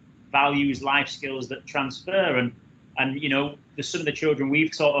give them values, life skills that transfer. And you know, some of the children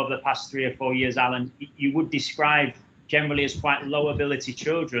we've taught over the past 3 or 4 years, Alan, you would describe generally as quite low ability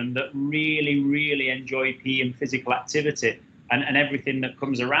children that really, really enjoy PE and physical activity and everything that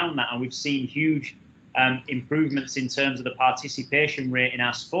comes around that. And we've seen huge improvements in terms of the participation rate in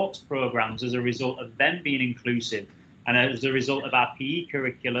our sports programs as a result of them being inclusive, and as a result of our PE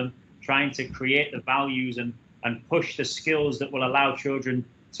curriculum trying to create the values and push the skills that will allow children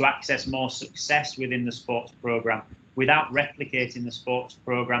to access more success within the sports program without replicating the sports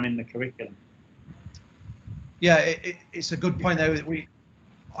program in the curriculum. Yeah, it's a good point there.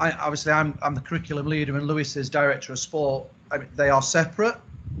 Obviously, I'm the curriculum leader and Lewis is director of sport. I mean, they are separate,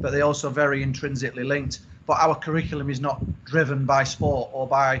 but they also very intrinsically linked. But our curriculum is not driven by sport or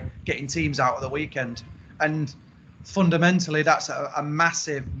by getting teams out at the weekend. And fundamentally, that's a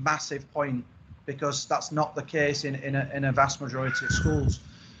massive, massive point, because that's not the case in a vast majority of schools.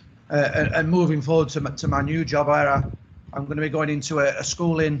 And moving forward to my new job, where I'm going to be going into a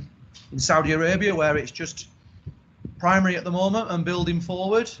school in Saudi Arabia, where it's just primary at the moment and building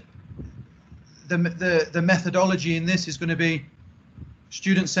forward. The methodology in this is going to be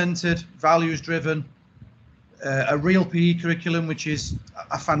student-centered, values-driven, a real PE curriculum, which is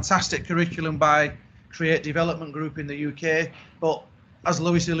a fantastic curriculum by Create Development Group in the UK. But as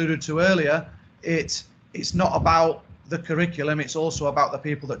Lewis alluded to earlier, it's not about the curriculum, it's also about the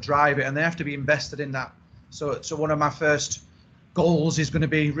people that drive it, and they have to be invested in that. So one of my first goals is going to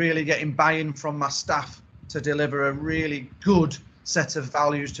be really getting buy-in from my staff to deliver a really good set of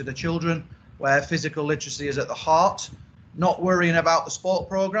values to the children, where physical literacy is at the heart, not worrying about the sport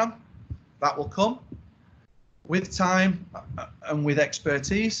program. That will come with time and with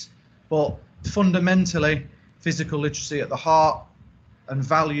expertise, but fundamentally physical literacy at the heart and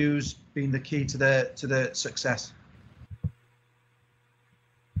values being the key to the success.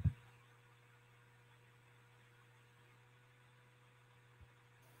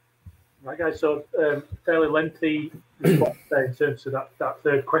 Right, guys, so fairly lengthy response there in terms of that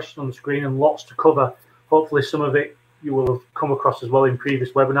third question on the screen, and lots to cover. Hopefully some of it you will have come across as well in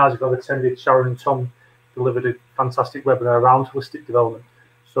previous webinars. If I've attended, Sharon and Tom delivered a fantastic webinar around holistic development.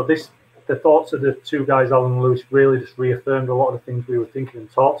 So this the thoughts of the two guys, Alan and Lewis, really just reaffirmed a lot of the things we were thinking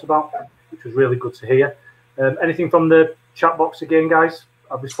and talked about, which was really good to hear. Anything from the chat box again, guys?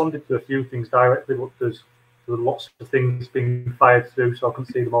 I've responded to a few things directly, but there were lots of things being fired through, so I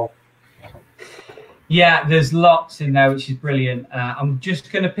couldn't see them all. Yeah, there's lots in there, which is brilliant. I'm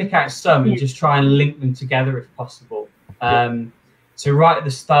just going to pick out some and just try and link them together if possible. So right at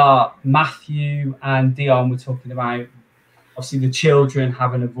the start, Matthew and Dion were talking about obviously the children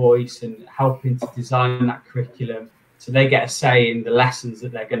having a voice and helping to design that curriculum, so they get a say in the lessons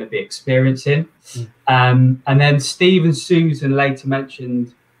that they're going to be experiencing. And then Steve and Susan later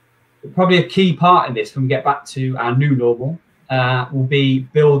mentioned probably a key part in this when we get back to our new normal will be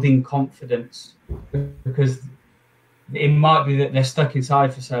building confidence, because it might be that they're stuck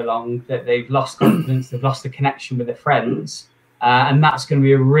inside for so long that they've lost confidence, they've lost the connection with their friends, and that's going to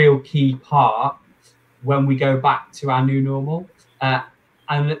be a real key part when we go back to our new normal.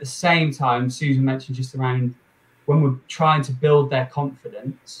 And at the same time, Susan mentioned just around when we're trying to build their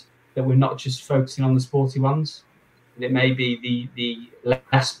confidence, that we're not just focusing on the sporty ones, that it may be the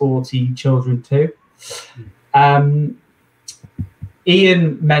less sporty children too.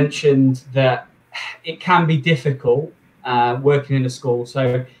 Ian mentioned that it can be difficult working in a school,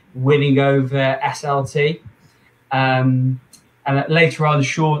 so winning over SLT. And later on,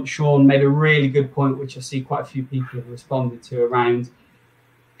 Sean made a really good point, which I see quite a few people have responded to, around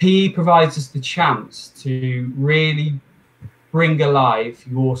PE provides us the chance to really bring alive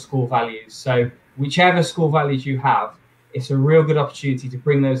your school values. So whichever school values you have, it's a real good opportunity to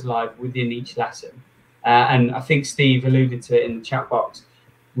bring those alive within each lesson. And I think Steve alluded to it in the chat box.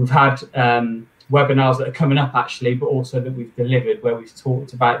 We've had webinars that are coming up actually, but also that we've delivered where we've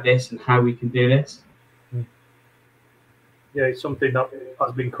talked about this and how we can do this. Yeah, it's something that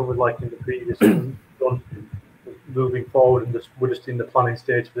has been covered like in the previous one. Moving forward, and we're just in the planning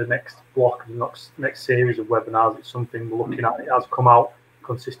stage for the next block, the next series of webinars. It's something we're looking at. It has come out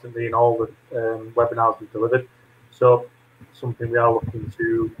consistently in all the webinars we've delivered. So something we are looking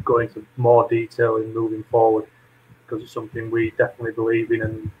to go into more detail in moving forward, because it's something we definitely believe in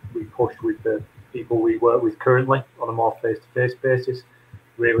and we push with the people we work with currently on a more face-to-face basis,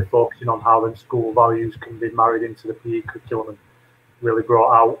 really focusing on how them school values can be married into the PE curriculum and really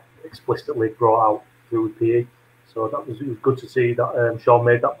explicitly brought out through PE. So it was good to see that Sean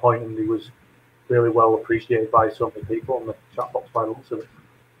made that point, and he was really well appreciated by so many people on the chat box by the looks of it.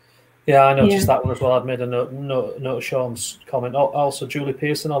 Yeah, I noticed that one as well. I'd made a note of Sean's comment. Also, Julie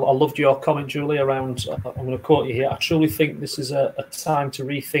Pearson, I loved your comment, Julie, around, I'm going to quote you here, I truly think this is a time to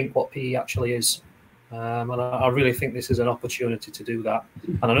rethink what PE actually is. And I really think this is an opportunity to do that.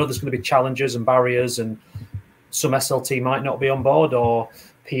 And I know there's going to be challenges and barriers, and some SLT might not be on board, or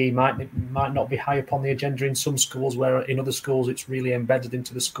PE might not be high up on the agenda in some schools, where in other schools it's really embedded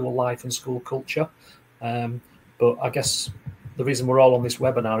into the school life and school culture. But I guess the reason we're all on this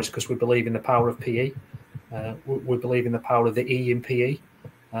webinar is because we believe in the power of PE. We believe in the power of the E in PE.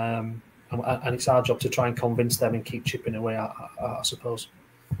 And it's our job to try and convince them and keep chipping away, I suppose.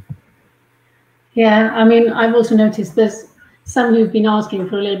 Yeah, I mean, I've also noticed there's some who've been asking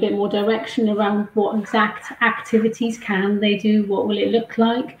for a little bit more direction around what exact activities can they do, what will it look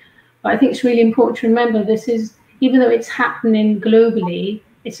like. But I think it's really important to remember this is, even though it's happening globally,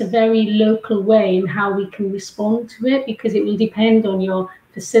 it's a very local way in how we can respond to it, because it will depend on your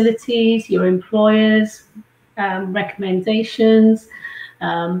facilities, your employers, recommendations,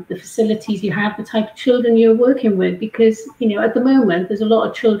 the facilities you have, the type of children you're working with, because, you know, at the moment, there's a lot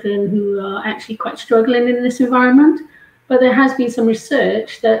of children who are actually quite struggling in this environment. But there has been some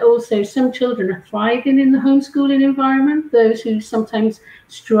research that also some children are thriving in the homeschooling environment, those who sometimes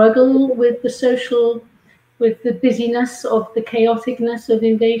struggle with the busyness of the chaoticness of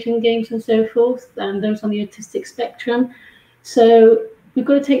invasion games and so forth, and those on the autistic spectrum. So we've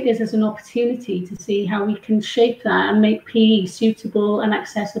got to take this as an opportunity to see how we can shape that and make PE suitable and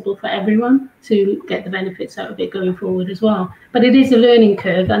accessible for everyone to get the benefits out of it going forward as well. But it is a learning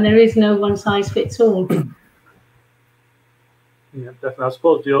curve, and there is no one size fits all. Yeah, definitely. I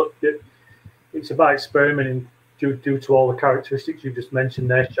suppose it's about experimenting due to all the characteristics you just mentioned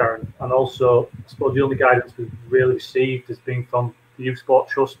there, Sharon. And also, I suppose the only guidance we've really received has been from the Youth Sport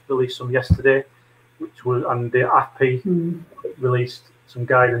Trust, released some yesterday, and the AFP released some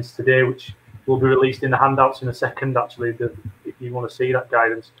guidance today, which will be released in the handouts in a second, actually, if you want to see that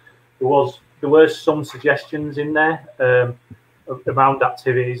guidance. There were some suggestions in there around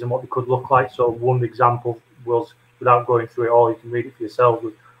activities and what they could look like. So one example was, without going through it all, you can read it for yourself,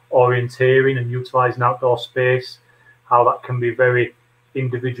 with orienteering and utilising outdoor space, how that can be very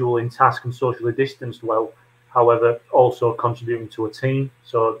individual in task and socially distanced well, However, also contributing to a team.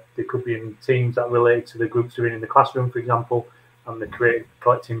 So they could be in teams that relate to the groups they're in the classroom, for example, and they're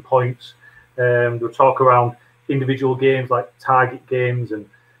collecting points. They'll talk around individual games like target games, and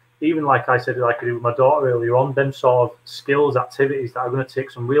even like I said, like I did with my daughter earlier on, them sort of skills, activities that are going to take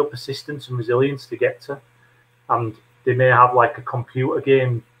some real persistence and resilience to get to. And they may have like a computer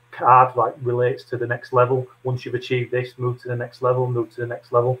game card like relates to the next level. Once you've achieved this, move to the next level, move to the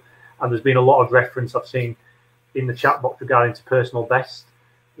next level. And there's been a lot of reference I've seen in the chat box regarding to personal best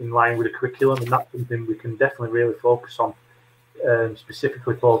in line with the curriculum, and that's something we can definitely really focus on,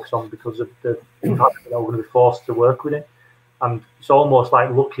 specifically focus on, because of the fact that we're going to be forced to work with it. And it's almost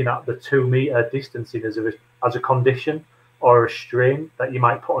like looking at the 2 meter distancing as a condition or a strain that you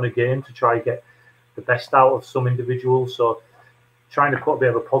might put on a game to try and get the best out of some individuals. So trying to put a bit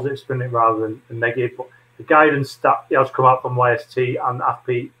of a positive spin in it rather than negative. But the guidance that has come out from YST and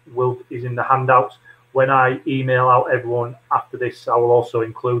AFP is in the handouts. When I email out everyone after this, I will also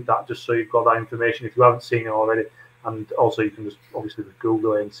include that, just so you've got that information if you haven't seen it already. And also you can just obviously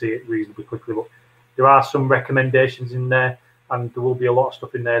Google it and see it reasonably quickly. But there are some recommendations in there, and there will be a lot of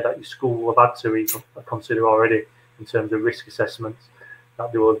stuff in there that your school will have had to consider already in terms of risk assessments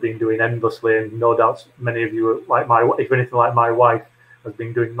that they will have been doing endlessly. And no doubt many of you, if anything like my wife, has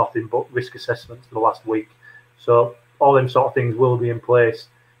been doing nothing but risk assessments for the last week. So all them sort of things will be in place.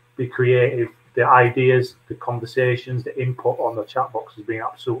 Be creative. The ideas, the conversations, the input on the chat box has been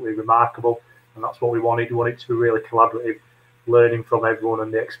absolutely remarkable, and that's what we wanted. We wanted to be really collaborative, learning from everyone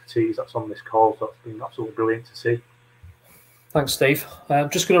and the expertise that's on this call. So it's been absolutely brilliant to see. Thanks, Steve.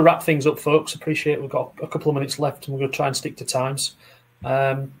 Just going to wrap things up, folks. Appreciate we've got a couple of minutes left, and we're going to try and stick to times.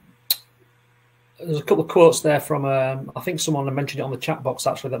 There's a couple of quotes there from, I think someone mentioned it on the chat box,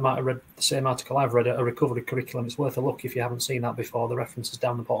 actually, that might have read the same article I've read, a recovery curriculum. It's worth a look if you haven't seen that before. The reference is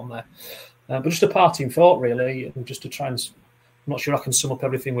down the bottom there. But just a parting thought, really, and just to try and, I'm not sure I can sum up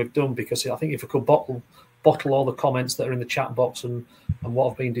everything we've done, because I think if we could bottle all the comments that are in the chat box and what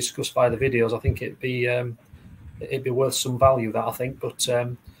have been discussed by the videos, I think it'd be worth some value, that I think.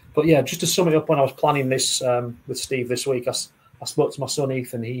 But yeah, just to sum it up, when I was planning this with Steve this week, I spoke to my son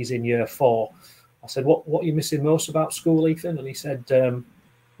Ethan. He's in year 4. I said, what are you missing most about school, Ethan? And he said,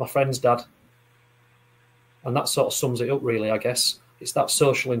 my friends, Dad. And that sort of sums it up, really, I guess. It's that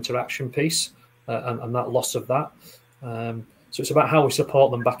social interaction piece and that loss of that. So it's about how we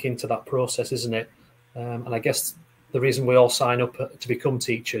support them back into that process, isn't it? And I guess the reason we all sign up to become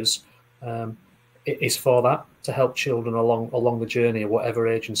teachers is for that, to help children along the journey at whatever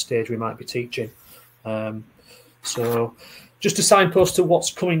age and stage we might be teaching. So just to signpost to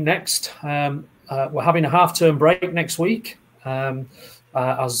what's coming next, we're having a half-term break next week.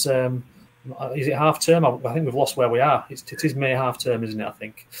 Is it half-term? I think we've lost where we are. It is May half-term, isn't it? I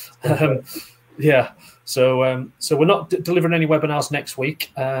think. Yeah. So we're not delivering any webinars next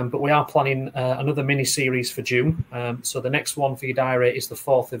week, but we are planning another mini-series for June. So the next one for your diary is the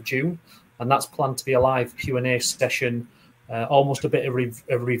 4th of June, and that's planned to be a live Q&A session, almost a bit of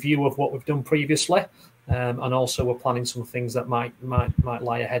a review of what we've done previously, and also we're planning some things that might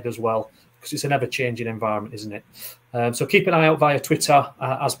lie ahead as well, because it's an ever-changing environment, isn't it? So keep an eye out via Twitter,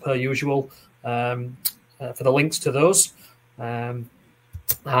 as per usual, for the links to those. And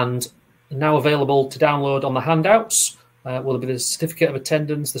now available to download on the handouts will be the certificate of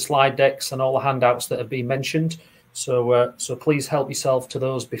attendance, the slide decks, and all the handouts that have been mentioned. So please help yourself to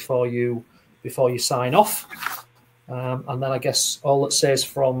those before you sign off. And then I guess all that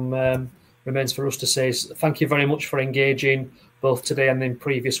says remains for us to say is thank you very much for engaging both today and in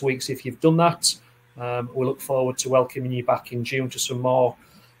previous weeks if you've done that. We look forward to welcoming you back in June to some more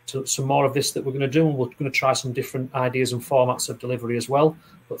of this that we're going to do, and we're going to try some different ideas and formats of delivery as well.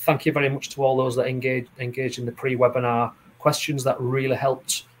 But thank you very much to all those that engaged in the pre-webinar questions. That really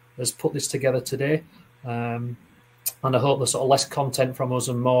helped us put this together today. And I hope the sort of less content from us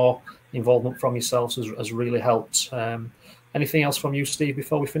and more involvement from yourselves has really helped. Anything else from you, Steve,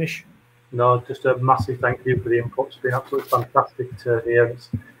 before we finish? No, just a massive thank you for the input. It's been absolutely fantastic to hear. It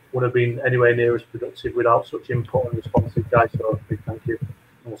wouldn't have been anywhere near as productive without such input and responsive guys. So big thank you. And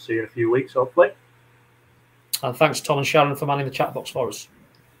we'll see you in a few weeks, hopefully. And thanks, Tom and Sharon, for manning the chat box for us.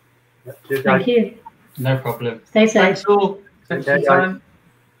 Yeah, cheers, guys. Thank you. No problem. Stay safe. Thanks all. Thanks for your time.